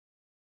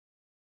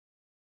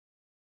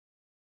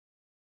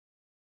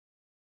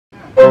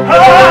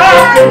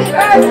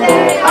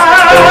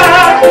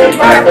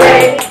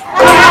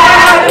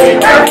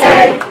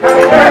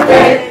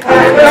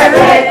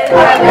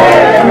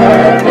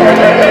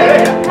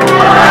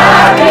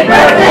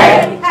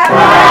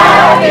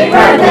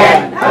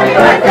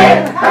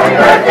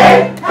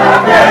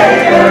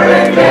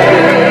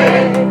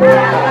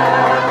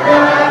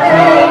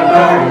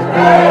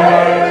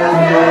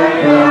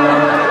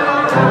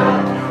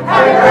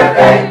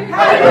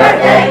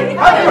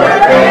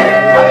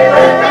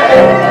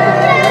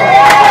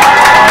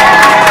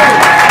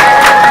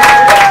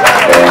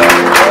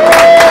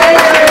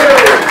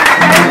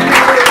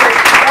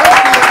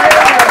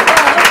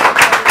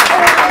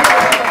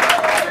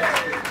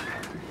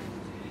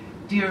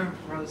Dear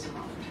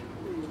Rosamond,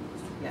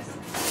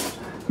 yes.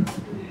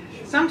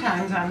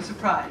 Sometimes I'm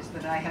surprised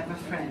that I have a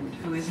friend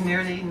who is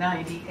nearly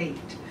 98,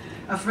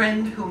 a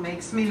friend who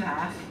makes me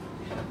laugh,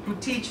 who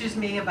teaches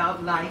me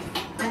about life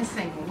and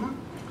singing,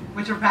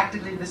 which are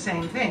practically the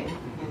same thing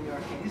in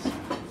your case,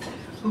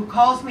 who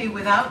calls me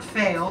without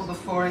fail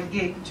before a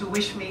gig to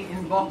wish me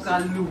in bocca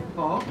al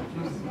lupo,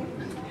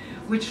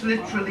 which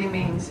literally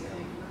means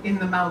in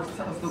the mouth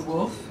of the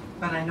wolf,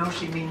 but I know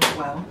she means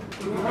well.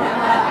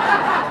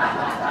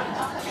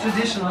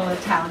 Traditional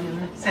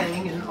Italian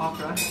saying in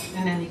opera,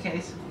 in any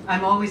case.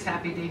 I'm always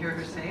happy to hear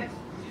her say it.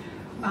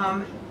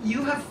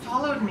 You have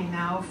followed me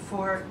now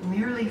for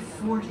nearly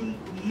 40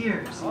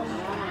 years.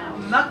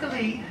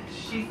 Luckily,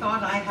 she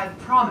thought I had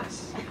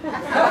promise.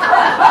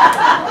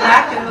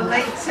 Back in the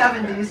late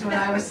 70s when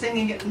I was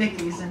singing at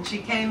Mickey's, and she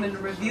came and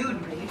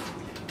reviewed me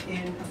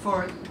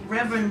for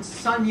Reverend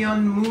Sun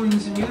Yun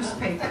Moon's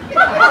newspaper.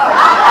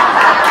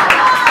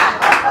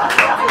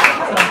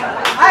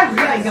 I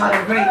really got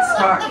a great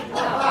start.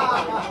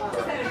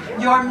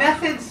 Your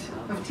methods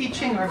of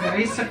teaching are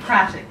very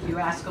Socratic. You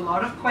ask a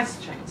lot of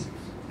questions.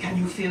 Can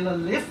you feel a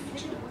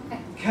lift?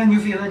 Can you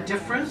feel a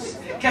difference?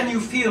 Can you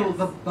feel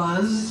the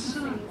buzz?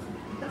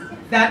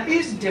 That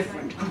is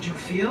different. Could you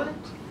feel it?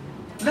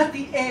 Let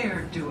the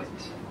air do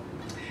it.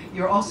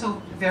 You're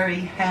also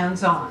very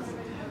hands-on,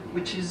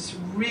 which is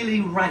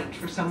really right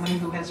for someone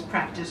who has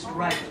practiced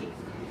Reiki.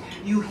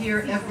 You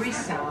hear every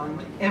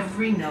sound,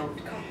 every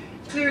note.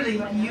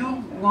 Clearly,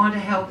 you want to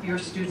help your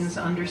students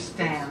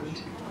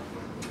understand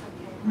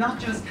not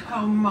just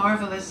how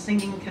marvelous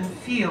singing can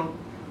feel,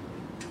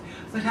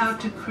 but how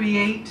to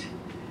create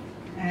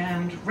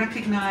and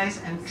recognize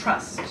and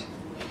trust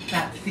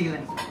that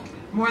feeling.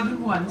 More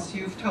than once,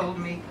 you've told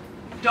me,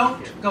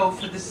 don't go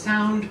for the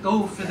sound,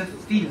 go for the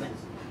feeling.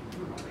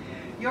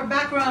 Your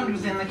background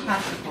was in the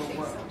classical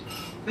world,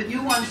 but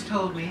you once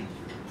told me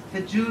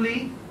that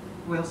Julie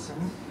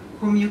Wilson,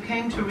 whom you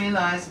came to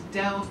realize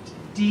delved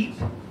deep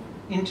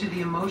into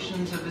the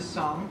emotions of a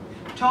song,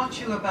 taught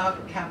you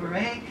about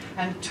cabaret,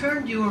 and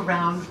turned you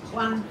around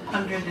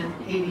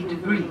 180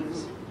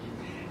 degrees.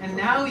 And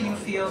now you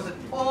feel that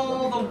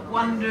all the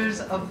wonders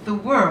of the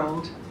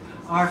world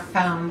are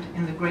found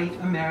in the great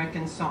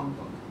American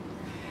songbook.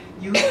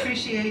 You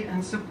appreciate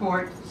and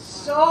support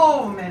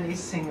so many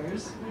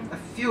singers, a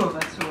few of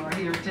us who are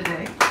here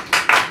today,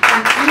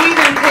 and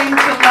even came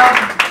to love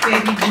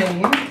Baby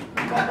Jane.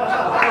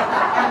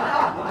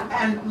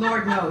 And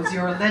Lord knows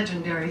you're a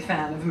legendary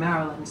fan of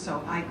Marilyn,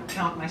 so I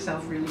count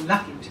myself really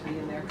lucky to be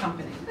in their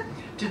company.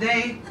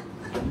 Today,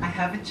 I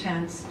have a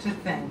chance to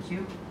thank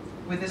you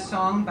with a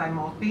song by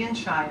Maltby and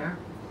Shire,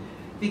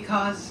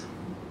 because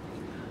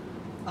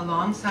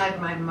alongside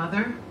my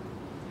mother,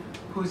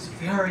 whose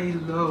very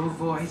low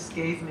voice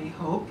gave me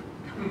hope,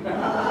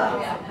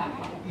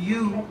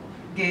 you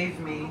gave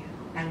me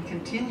and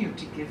continue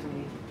to give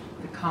me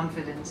the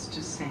confidence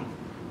to sing.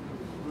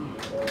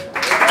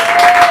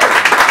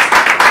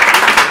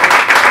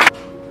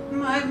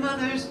 My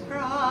mother's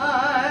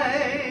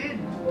pride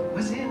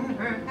was in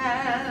her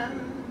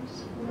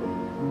hands,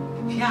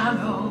 the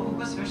piano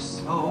was her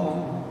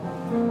soul.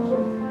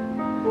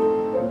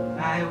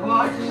 I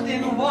watched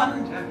in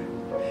wonder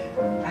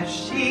as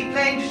she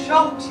played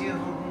show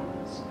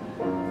tunes,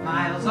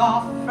 miles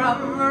off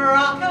from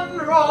rock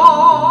and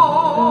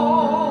roll.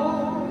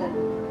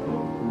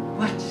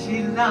 What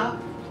she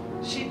loved,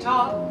 she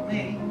taught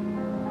me.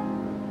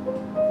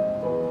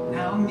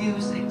 Now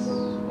music's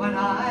what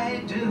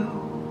I do.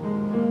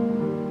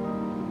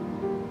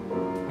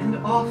 And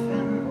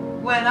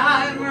often when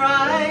I'm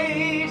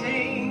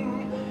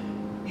writing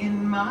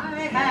in my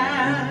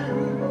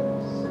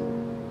hands,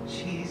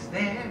 she's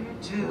there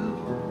too.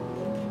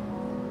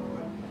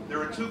 There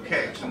are two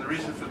cakes, and the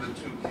reason for the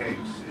two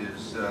cakes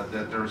is that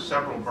there are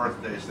several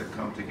birthdays that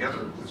come together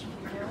at this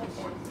particular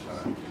point in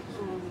time.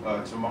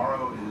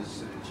 Tomorrow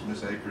is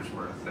Miss Akers'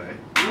 birthday.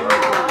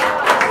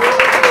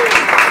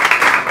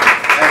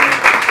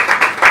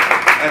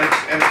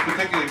 And it's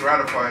particularly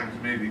gratifying to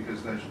me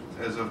because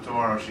as of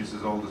tomorrow she's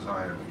as old as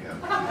I am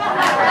again.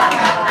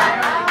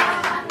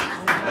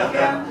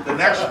 And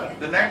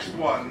the next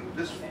one,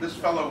 this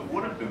fellow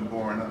would have been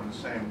born on the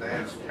same day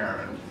as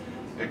Karen,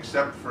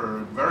 except for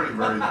a very,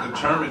 very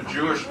determined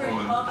Jewish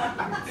woman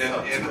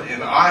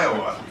in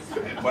Iowa.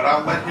 But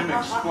I'll let him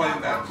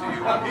explain that to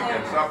you when he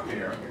gets up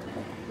here.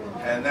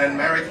 And then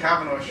Mary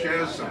Kavanaugh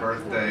shares the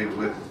birthday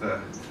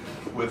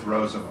with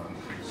Rosamond.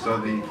 So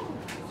the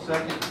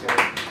second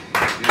cake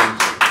is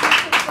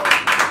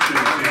to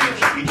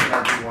each and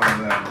every one of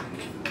them.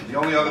 The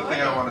only other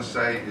thing I want to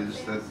say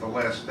is that the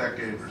last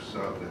decade or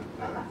so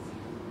that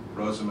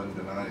Rosamond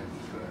and I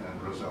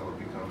and Roselle have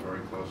become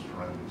very close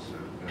friends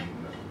have been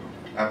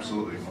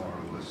absolutely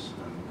marvelous.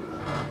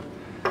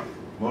 And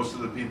most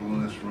of the people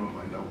in this room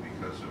I know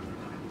because of her.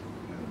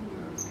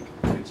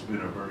 And it's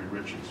been a very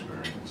rich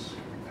experience.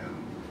 And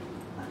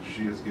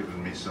she has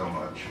given me so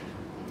much.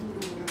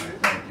 And I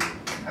thank you.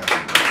 Happy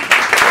birthday.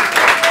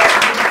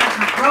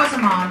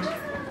 Rosamond,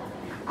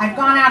 I've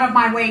gone out of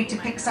my way to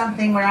pick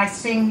something where I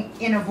sing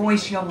in a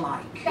voice you'll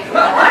like.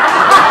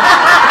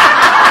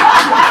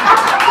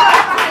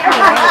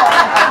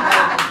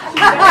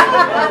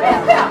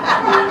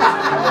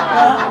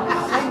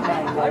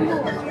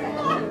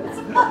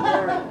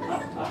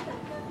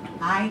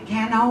 I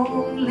can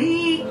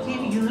only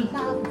give you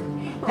love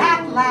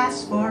that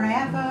lasts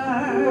forever,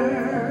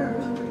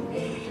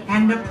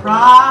 and a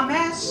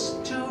promise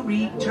to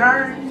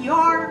return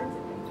your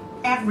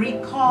every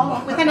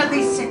call within at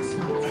least 6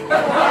 months.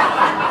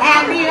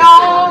 And the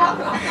all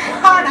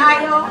heart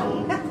I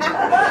own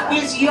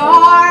is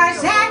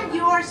yours and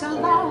yours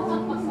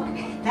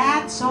alone.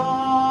 That's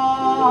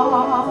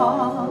all.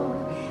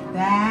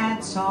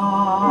 That's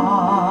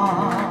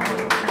all.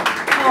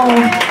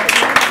 Oh.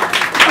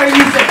 Are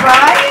you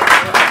surprised?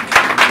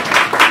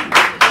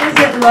 Is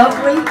it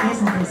lovely?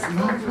 Isn't this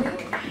lovely?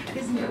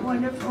 Isn't it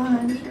wonderful,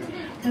 honey?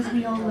 Because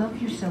we all love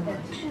you so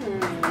much.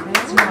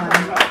 That's why.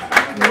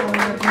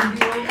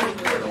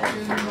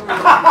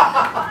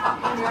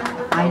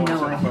 I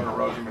know it.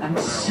 I'm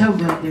so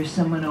glad there's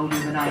someone older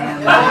than I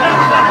am.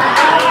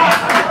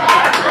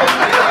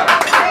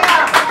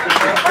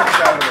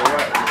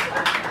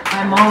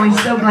 I'm always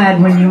so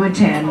glad when you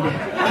attend.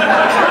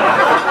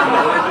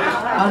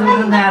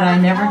 Other than that, I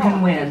never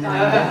can win.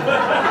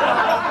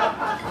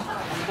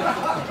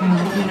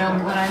 And you know,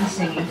 what I'm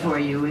singing for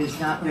you is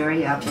not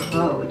very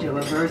apropos to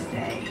a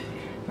birthday,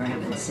 for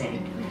heaven's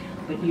sake.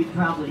 But you'd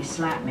probably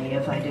slap me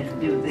if I didn't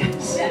do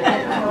this.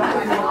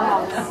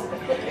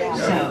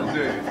 So,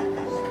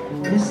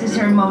 this is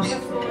my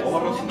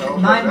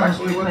most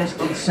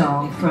requested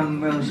song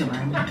from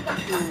Rosamond.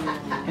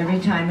 Every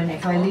time, and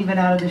if I leave it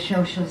out of the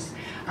show,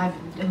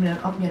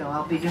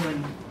 I'll be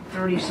doing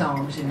 30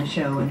 songs in the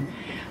show, and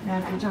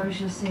after it's over,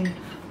 she'll sing,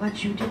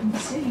 "But you didn't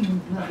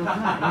sing," blah,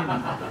 blah,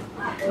 blah.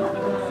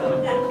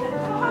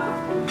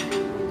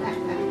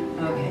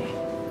 Okay.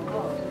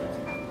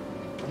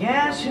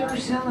 Guess who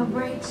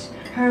celebrates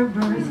her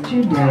birth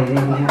today?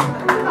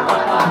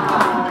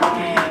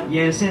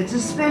 Yes, it's a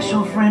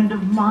special friend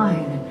of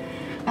mine,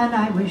 and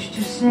I wish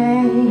to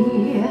say,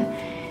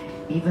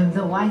 even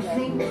though I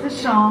think the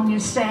song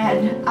is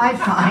sad, I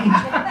find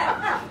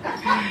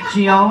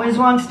she always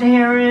wants to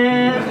hear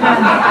it.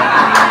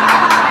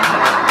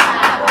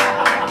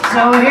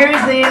 So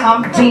here's the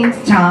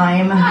umpteenth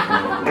time.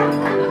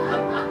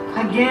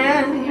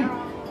 Again,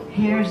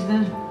 here's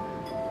the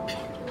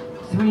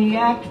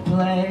 3-act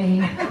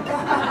play.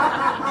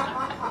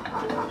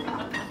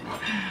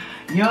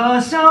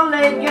 You're so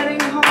late getting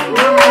home from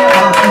the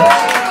office.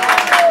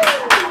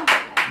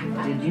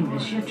 Did you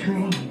miss your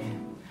train?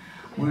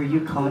 Were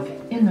you caught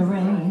in the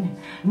rain?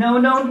 No,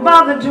 don't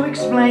bother to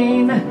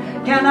explain.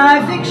 Can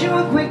I fix you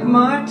a quick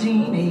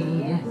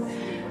martini?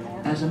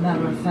 As a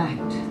matter of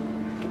fact,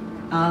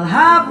 I'll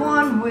have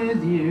one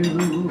with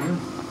you.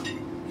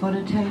 For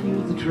to tell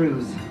you the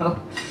truth,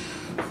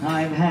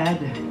 I've had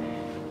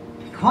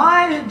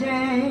quite a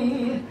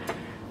day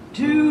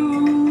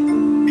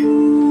too.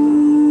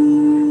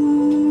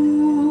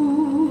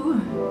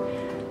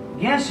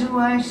 Guess who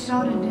I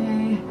saw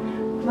today,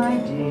 my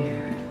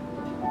dear?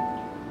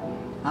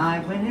 I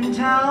went in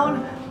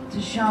town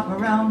to shop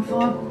around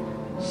for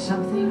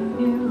something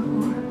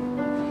new,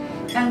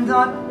 and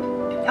thought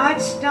I'd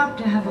stop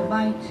to have a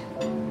bite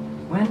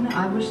when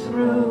I was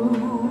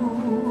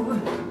through.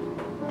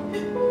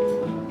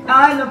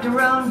 I looked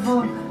around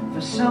for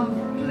some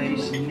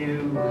place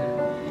new.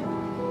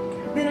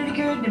 Then it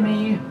occurred to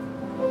me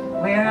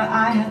where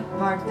I had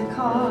parked the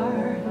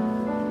car,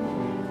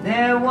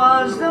 there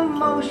was the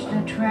most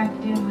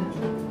attractive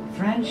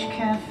French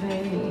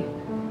cafe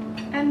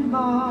and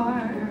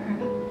bar.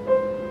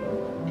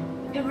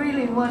 It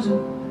really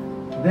wasn't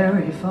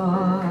very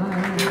far.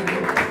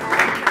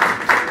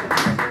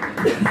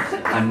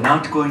 I'm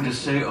not going to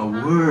say a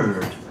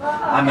word.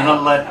 I'm going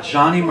to let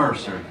Johnny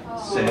Mercer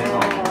say it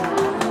all.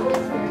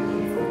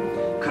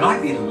 Could I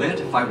be lit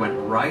if I went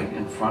right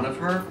in front of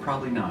her?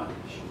 Probably not.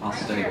 I'll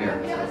stay here.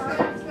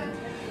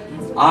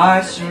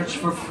 I search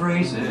for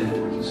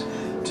phrases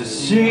to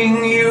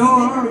sing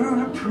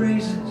your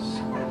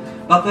praises,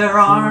 but there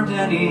aren't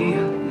any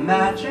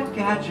magic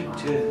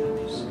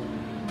adjectives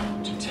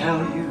to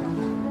tell you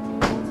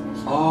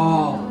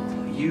all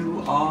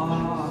you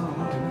are.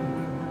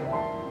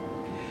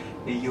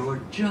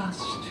 You're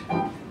just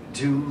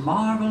too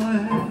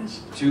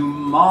marvelous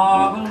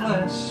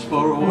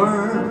for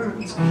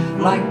words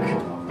like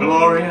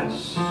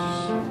glorious,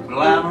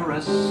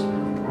 glamorous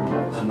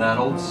than that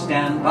old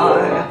standby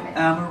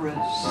amorous.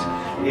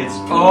 It's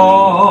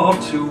all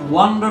too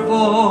wonderful.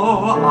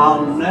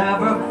 I'll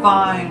never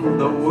find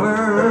the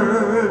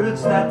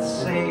words that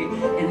say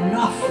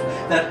enough,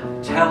 that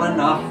tell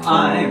enough.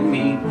 I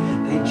mean,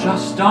 they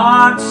just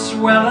aren't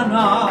swell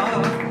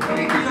enough.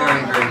 Thank you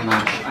very, very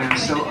much. I am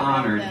so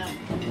honored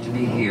to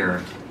be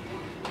here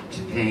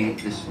to pay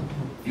this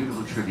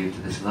beautiful tribute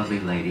to this lovely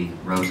lady,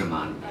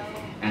 Rosamond.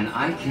 And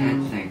I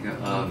can't think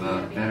of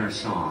a better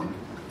song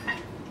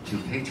to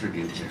pay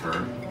tribute to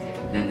her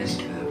than this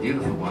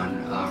beautiful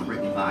one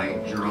written by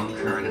Jerome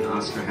Kern and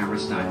Oscar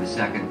Hammerstein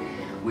II,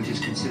 which is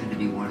considered to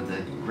be one of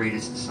the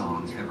greatest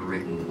songs ever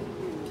written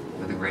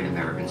for the Great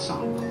American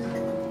Songbook.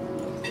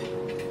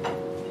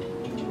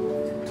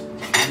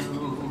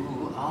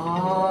 You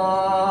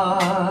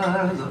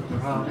are the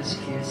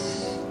promised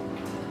kiss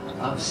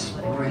of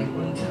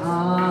springtime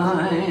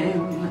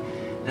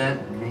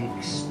that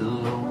makes the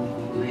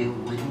lonely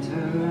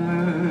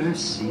winter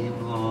seem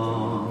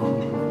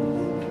long.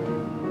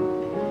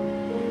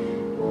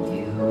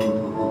 You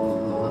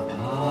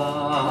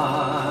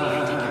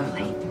are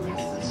the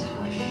breathless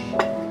hush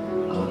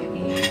of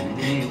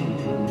evening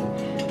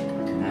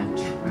that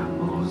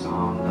trembles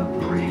on the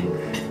brink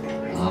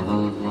of a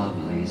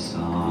lovely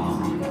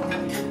song.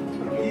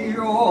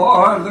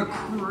 You're the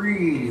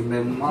cream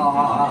in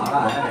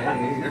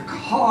my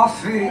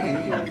coffee.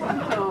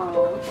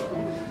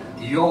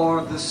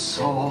 You're the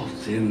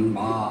salt in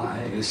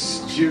my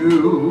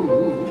stew.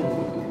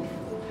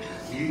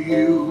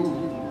 You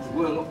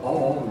will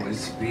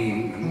always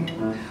be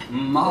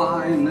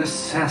my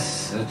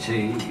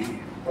necessity.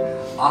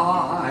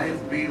 I'd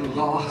be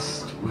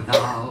lost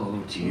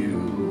without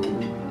you.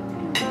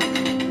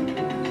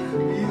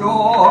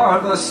 You're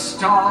the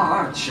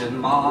starch in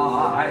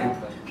my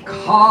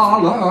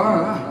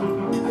collar.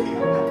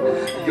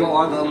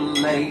 You're the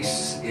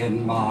lace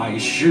in my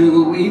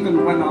shoe,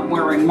 even when I'm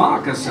wearing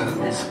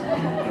moccasins.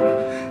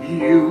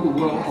 You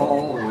will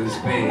always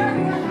be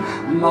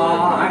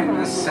my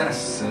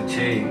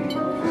necessity.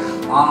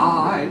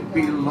 I'd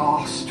be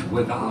lost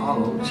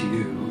without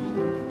you.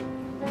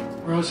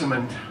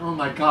 Rosamond, oh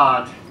my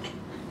God.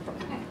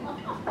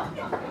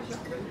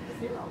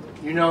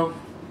 You know,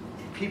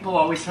 people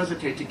always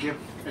hesitate to give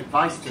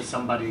advice to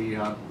somebody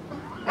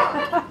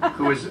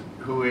who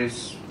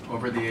is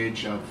over the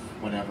age of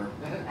whatever.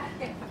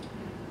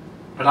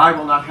 But I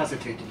will not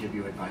hesitate to give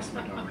you advice,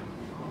 my darling.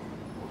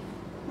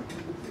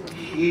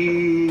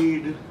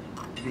 Heed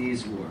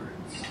these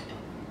words.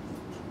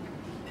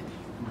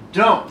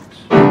 Don't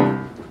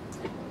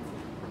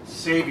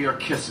save your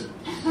kisses.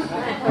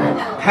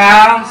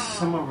 Pass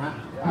them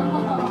around.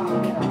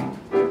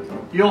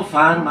 You'll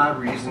find my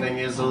reasoning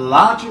is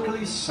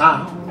logically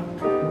sound.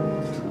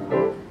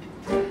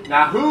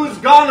 Now who's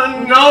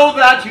gonna know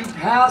that you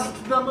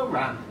passed them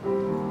around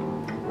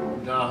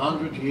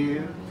 100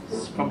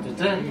 years from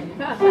today?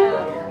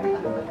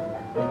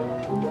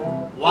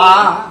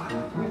 Why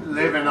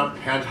live in a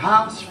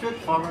penthouse fit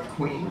for a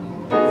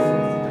queen?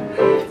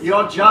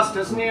 You're just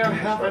as near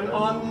heaven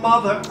on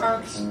Mother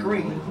Earth's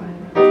green.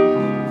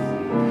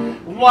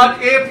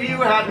 What if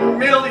you had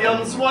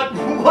millions? What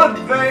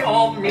would they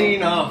all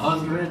mean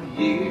 100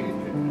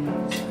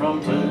 years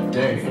from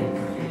today?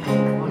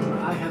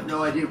 I have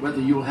no idea whether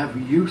you'll have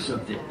use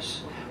of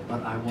this,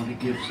 but I want to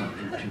give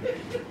something to you.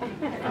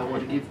 I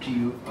want to give to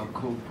you a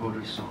Cole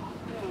Porter song.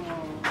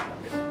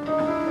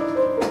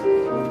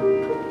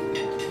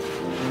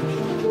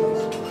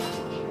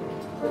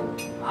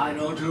 I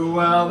know too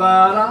well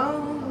that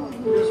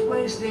I'm just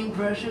wasting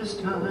precious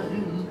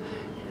time,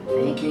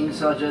 thinking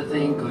such a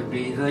thing could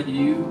be that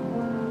you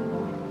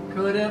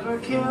could ever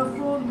care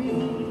for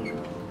me.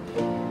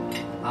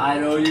 I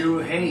know you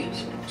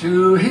hate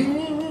to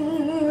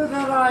hear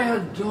that I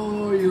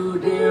adore you,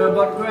 dear,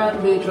 but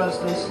grant me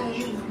just the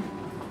same,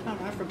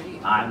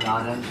 I'm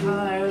not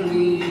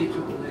entirely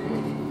to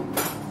blame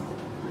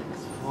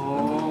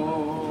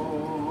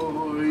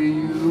for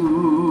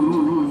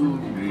you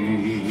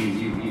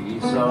be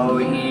so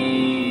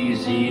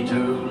easy to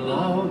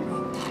love,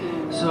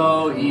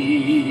 so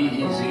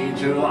easy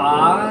to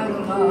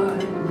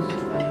idolize,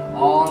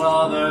 all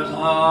others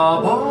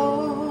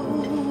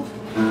above,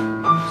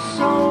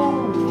 so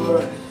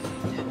worth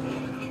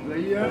the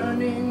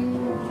yearning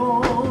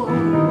for,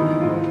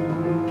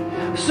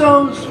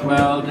 so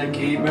swell to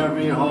keep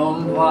every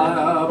home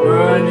fire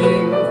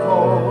burning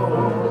for.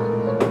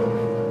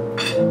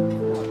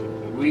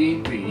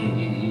 We'd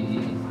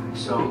be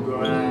so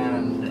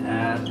grand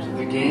at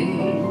the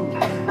game,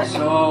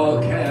 so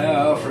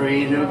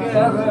carefree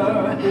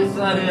together,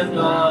 that it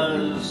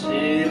does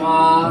seem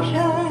a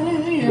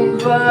shame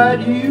that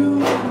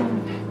you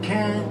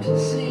can't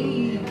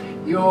see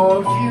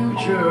your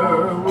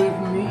future with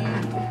me,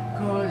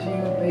 'cause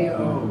you'd be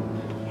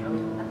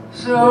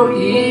so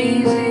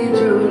easy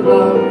to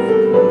love.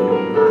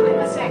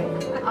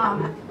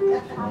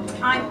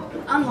 I'm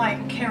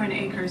unlike Karen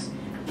Akers.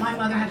 My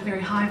mother had a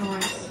very high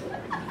voice,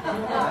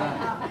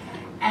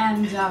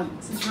 and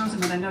since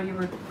Rosamond, I know you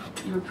were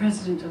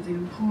president of the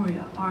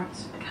Emporia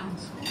Arts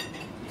Council,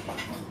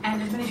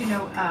 And as many of you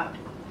know,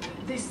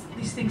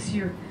 these things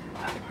here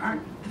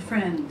aren't the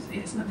friends.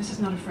 This is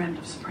not a friend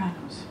of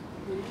sopranos.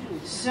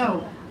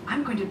 So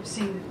I'm going to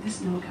sing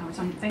this Noel Coward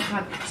song. Thank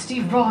God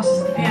Steve Ross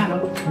is at the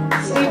piano.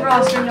 Steve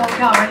Ross doing Noel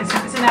Coward. It's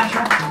a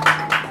natural.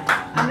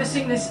 I'm going to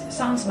sing this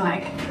sans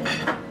mic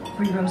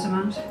for you,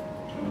 Rosamond,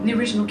 in the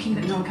original key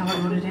that Noel Coward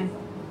wrote it in.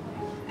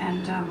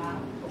 And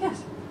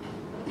yes.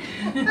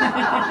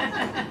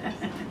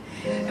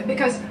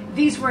 Because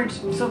these weren't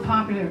so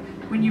popular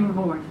when you were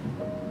born.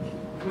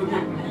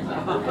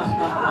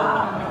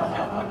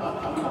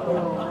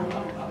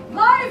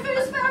 Life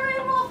is very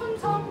rough and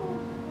tumble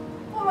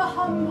for a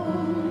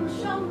humble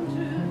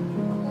shunter.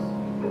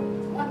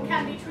 One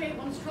can betray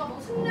one's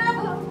troubles,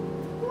 never,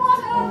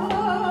 whatever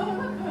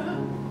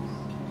occurs.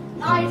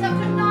 Night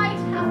after night,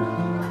 after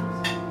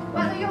night,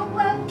 whether you're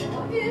well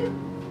or ill,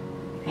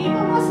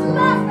 people must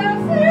laugh their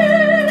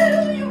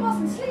fill. You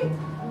mustn't sleep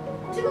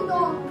till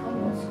dawn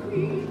comes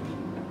scream.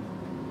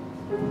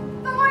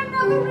 Though I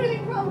never really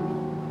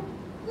grumble,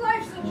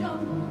 life's a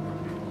jungle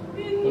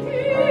in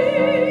here,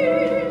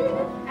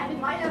 and in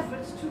my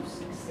efforts to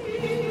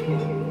succeed,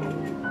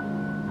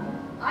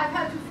 I've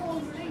had to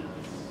formulate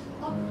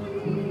a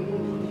plea.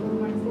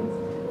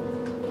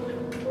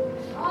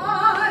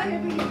 I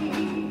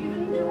believe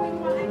in doing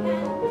what I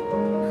can,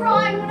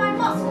 crying when I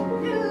must,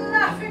 and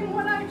laughing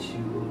when I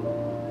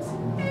choose.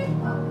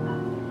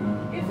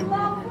 If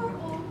love were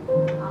all,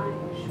 I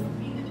should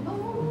be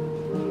alone.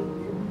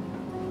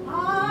 I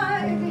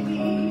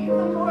believe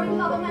the more you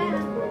love a man,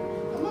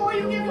 the more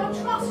you give your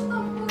trust, the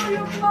more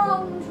you're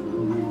bound to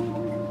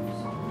lose.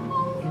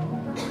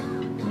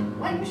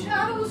 When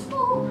shadows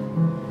fall,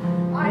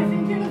 I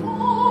think if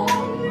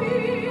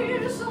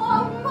only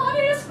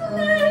somebody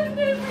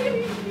splendid me,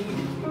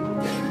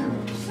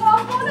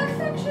 someone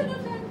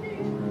affectionate and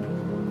near,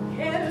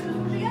 cares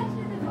really as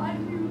if I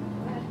knew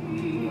that he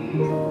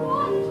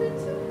wanted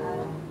to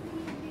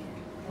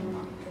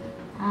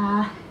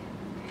have me.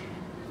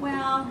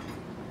 Well,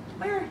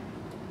 we're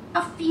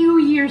a few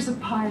years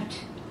apart.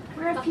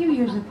 We're a few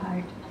years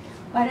apart.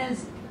 But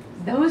as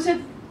those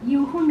of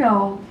you who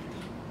know,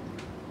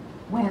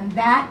 when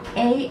that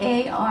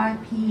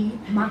AARP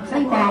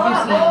monthly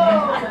magazine,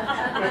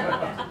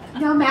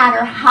 no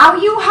matter how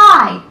you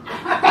hide,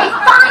 they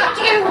find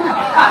you!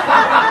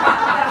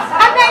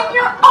 And then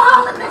you're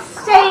all in the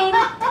same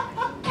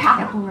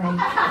category.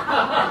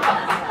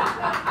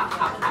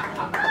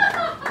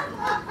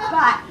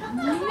 But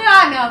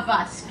none of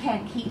us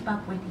can keep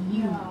up with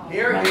you.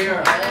 Here,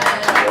 here.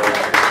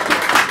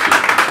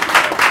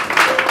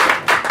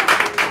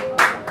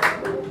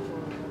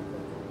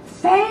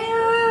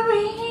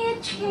 Fairy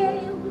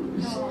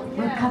tales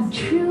will come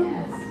true.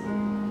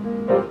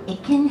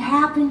 It can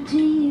happen to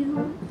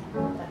you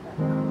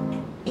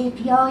if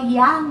you're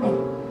young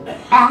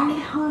at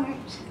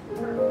heart.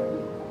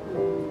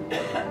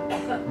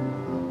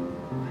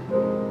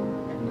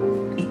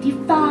 If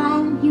you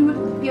find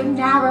you're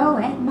narrow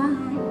at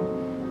mind,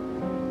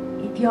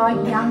 if you're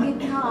young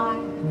at heart.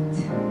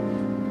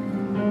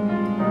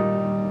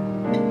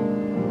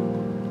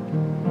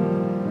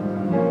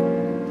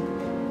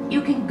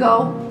 You can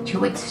go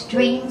to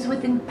extremes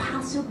with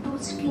impossible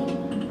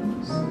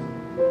schemes.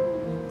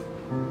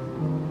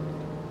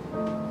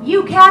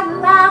 You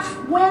can laugh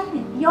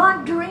when your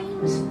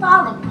dreams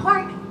fall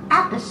apart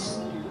at the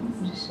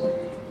seams.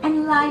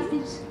 And life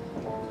is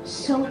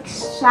so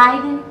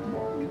exciting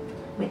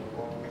with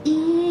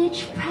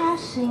each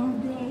passing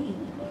day.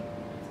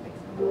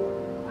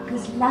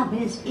 'Cause love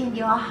is in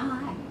your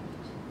heart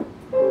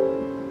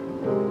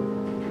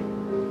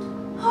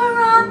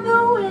or on the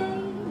way.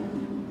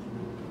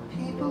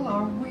 People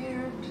are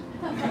weird.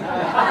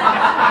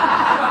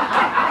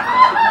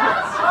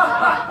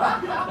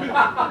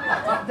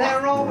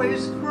 They're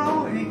always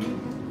growing,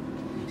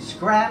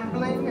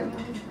 scrambling and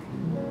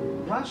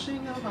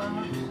rushing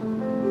about.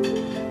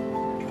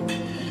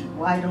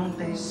 Why don't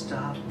they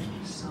stop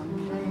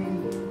someday?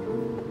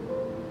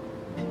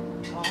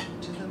 Talk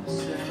to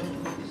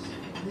themselves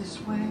this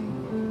way.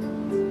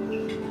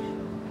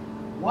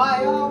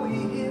 Why are we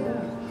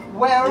here?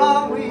 Where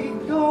are we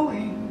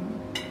going?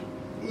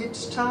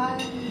 It's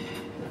time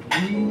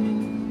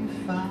we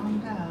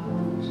found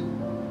out.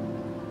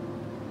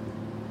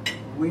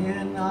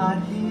 We're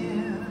not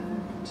here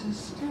to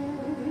stay.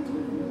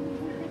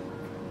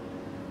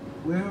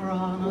 We're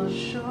on a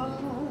short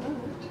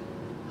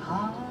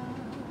holiday.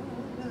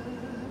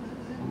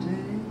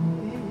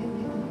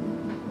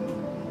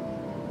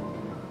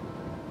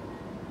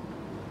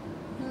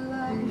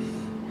 Life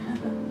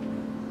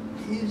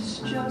is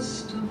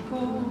just a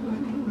bowl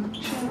of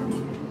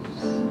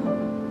cherries.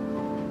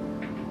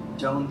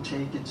 Don't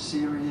take it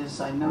serious,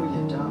 I know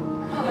you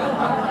don't.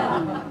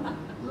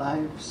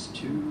 Life's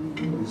too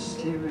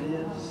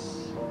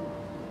mysterious.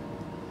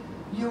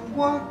 You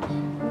work,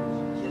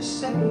 you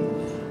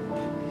save,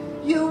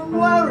 you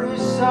worry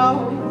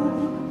so,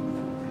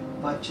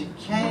 but you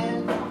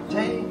can't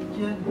take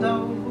your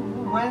dough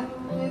when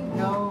you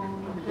go.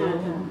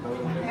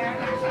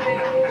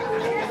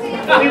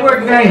 We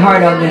worked very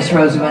hard on this,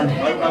 Rosamond.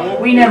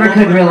 We never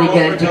could really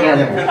get it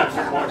together.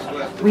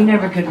 We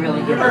never could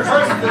really get it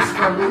together.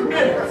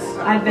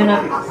 I've been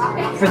up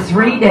for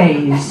 3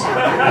 days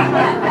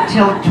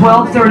till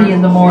 12:30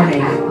 in the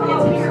morning.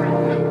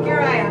 Here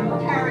I am,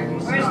 Karen.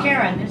 Where's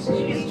Karen?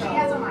 She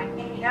has a mic.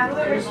 Now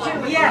there's two.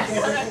 Yes.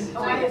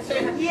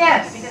 Because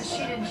Yes.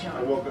 she didn't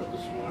show up.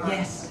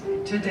 Yes.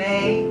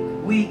 Today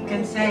we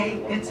can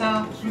say it's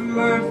a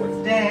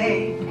mirth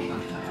day.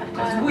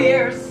 'Cause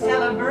we're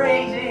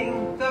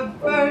celebrating the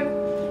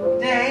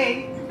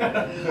birthday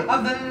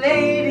of the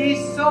lady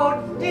so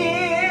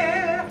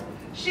dear.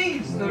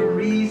 She's the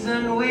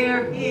reason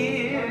we're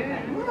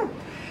here.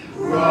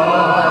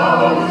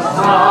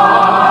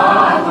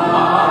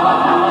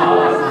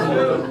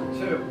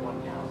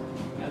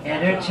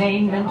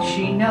 Entertainment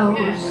she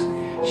knows.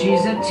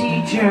 She's a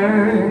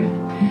teacher.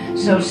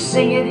 So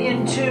sing it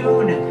in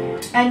tune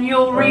and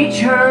you'll reach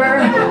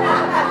her.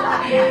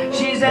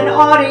 She's an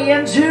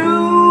audience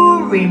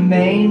who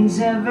remains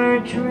ever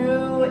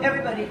true.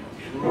 Everybody.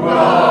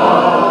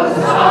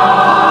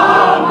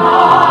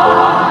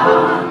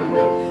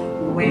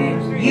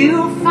 When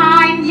you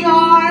find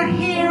you're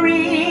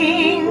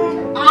hearing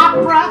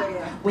opera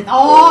with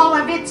all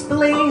of its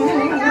bling,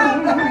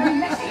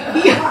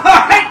 your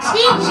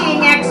teaching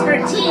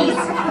expertise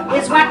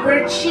is what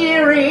we're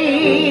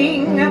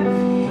cheering.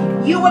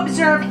 You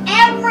observe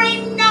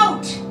every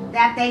note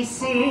that they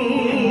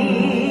sing.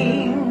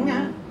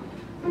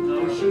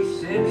 Though she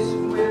sits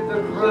with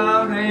the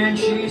crowd and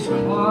she's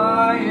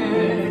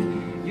quiet,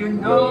 you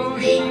know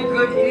she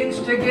could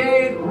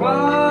instigate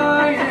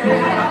riot.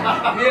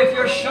 If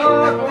you're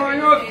short or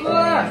you're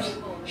flat,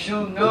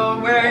 she'll know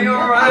where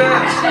you're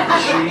at.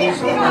 She's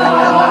Rosamond.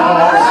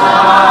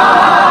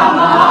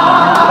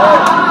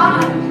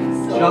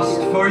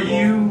 Just for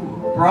you,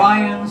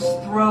 Brian's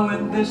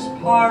throwing this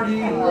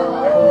party.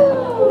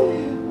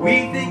 We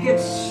think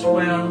it's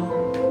swell,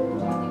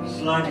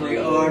 slightly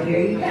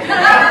arty,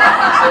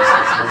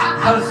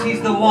 'cause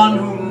he's the one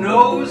who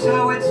knows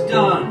how it's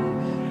done.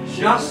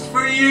 Just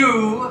for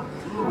you,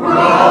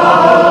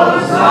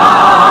 Rosamond.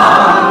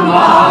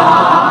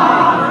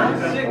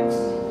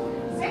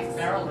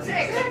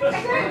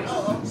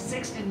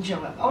 Six didn't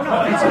show up. Oh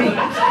no, it's me.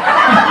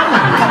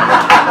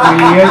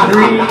 We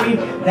agree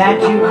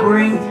that you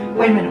bring.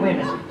 Wait a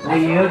minute.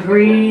 We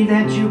agree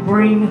that you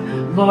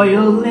bring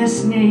loyal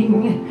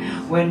listening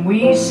when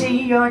we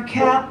see your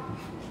cap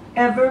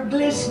ever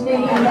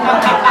glistening.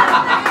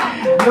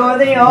 You're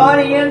the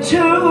audience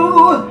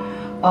who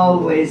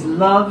always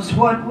loves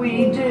what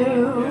we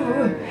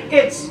do.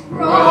 It's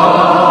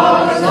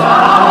Rosamond.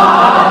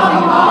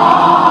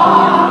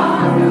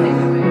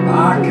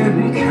 Back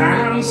in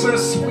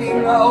Kansas, we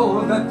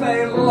know that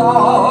they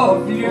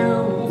love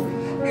you.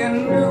 In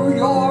New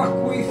York,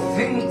 we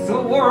think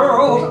the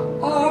world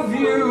of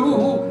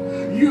you.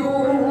 You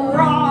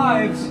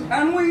arrived,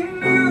 and we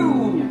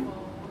knew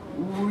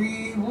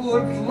we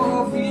would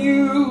love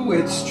you.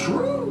 It's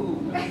true.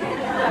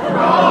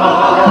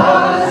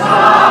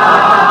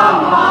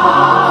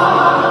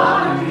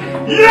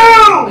 You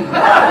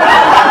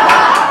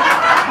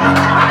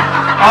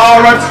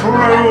are a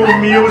true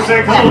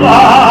music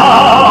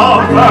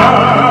lover.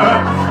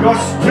 Your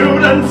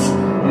students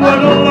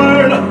would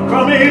learn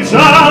from each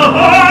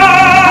other.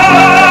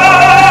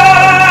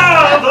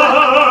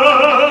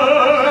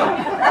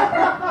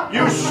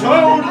 You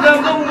showed them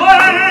the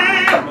way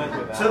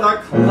to the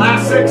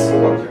classics,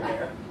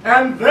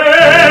 and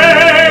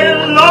they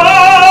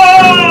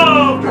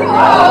loved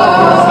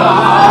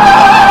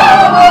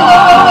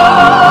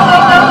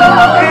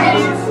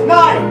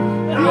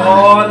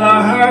You're the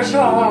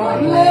Herschel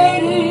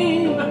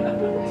lady.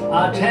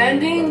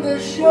 Attending the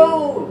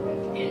show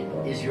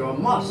is your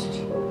must.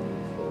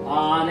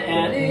 On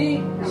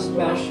any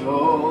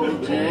special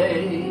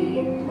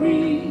day,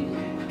 we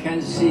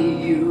can see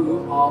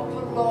you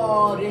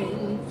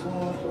applauding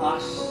for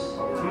us.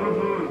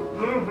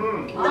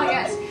 Ah,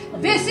 yes.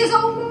 This is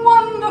a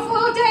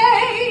wonderful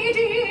day,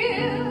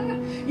 dear.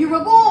 You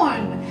were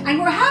born, and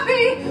we're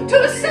happy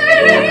to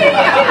say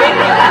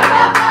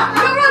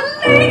you're a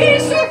lady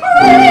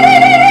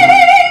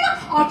supreme,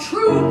 a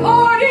true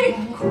party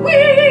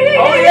queen.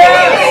 Oh,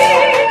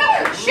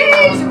 yes.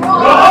 She's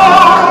Rosamond.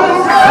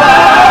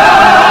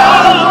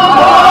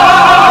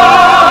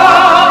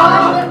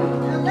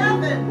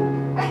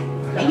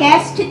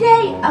 Yes,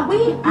 today we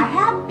are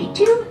happy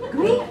to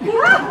greet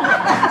you.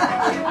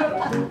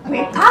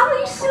 We're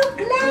always so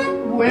glad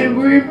when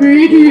we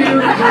meet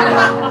you.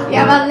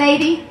 You're a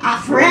lady, a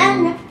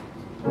friend,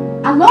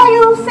 a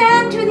loyal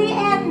fan to the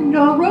end.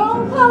 Oh, ho,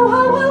 ho,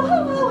 ho, ho, ho,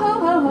 ho, ho,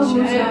 ho.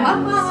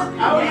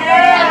 Oh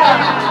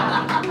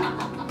yeah!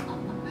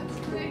 That's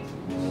great.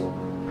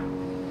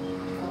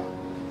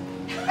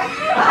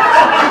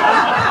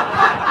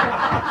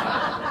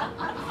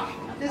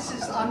 This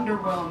is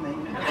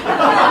underwhelming.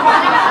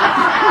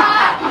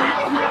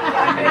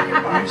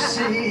 You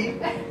see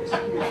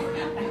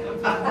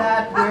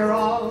that we're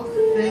all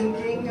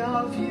thinking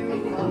of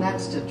you, and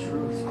that's the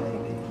truth,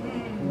 baby.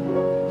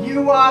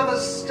 You are the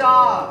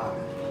star,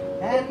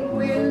 and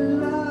we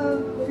love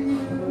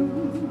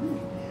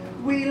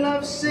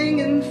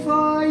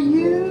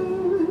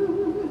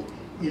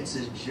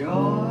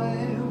joy.